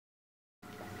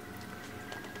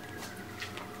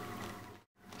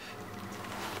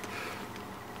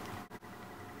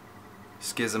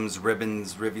schisms,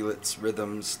 ribbons, rivulets,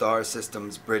 rhythms, star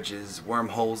systems, bridges,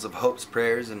 wormholes of hopes,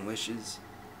 prayers, and wishes.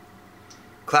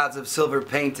 Clouds of silver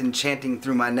paint enchanting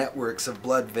through my networks of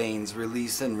blood veins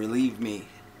release and relieve me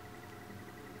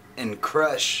and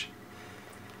crush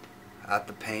out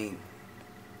the pain.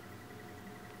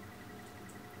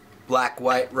 Black,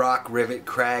 white rock, rivet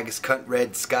crags, cut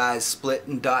red skies, split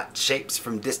and dot shapes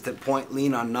from distant point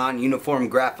lean on non-uniform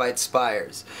graphite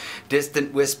spires.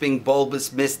 Distant, wisping,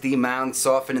 bulbous, misty mounds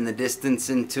soften in the distance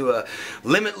into a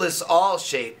limitless all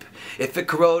shape. If it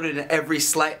corroded in every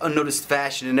slight unnoticed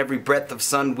fashion, in every breath of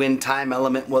sun, wind, time,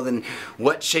 element, well then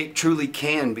what shape truly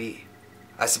can be?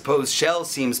 I suppose shell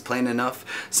seems plain enough,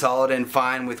 solid and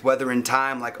fine with weather and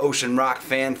time, like ocean rock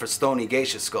fan for stony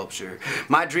geisha sculpture.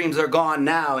 My dreams are gone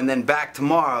now and then back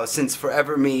tomorrow, since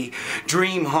forever me,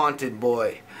 dream-haunted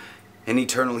boy. An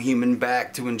eternal human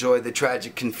back to enjoy the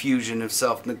tragic confusion of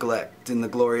self-neglect and the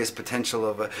glorious potential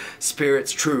of a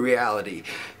spirit's true reality.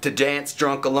 To dance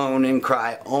drunk alone and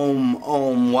cry, Om,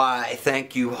 Om, why?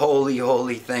 Thank you, holy,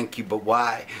 holy, thank you, but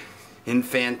why? In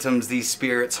phantoms these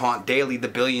spirits haunt daily the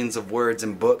billions of words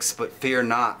and books, but fear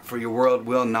not, for your world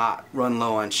will not run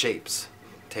low on shapes.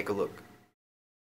 Take a look.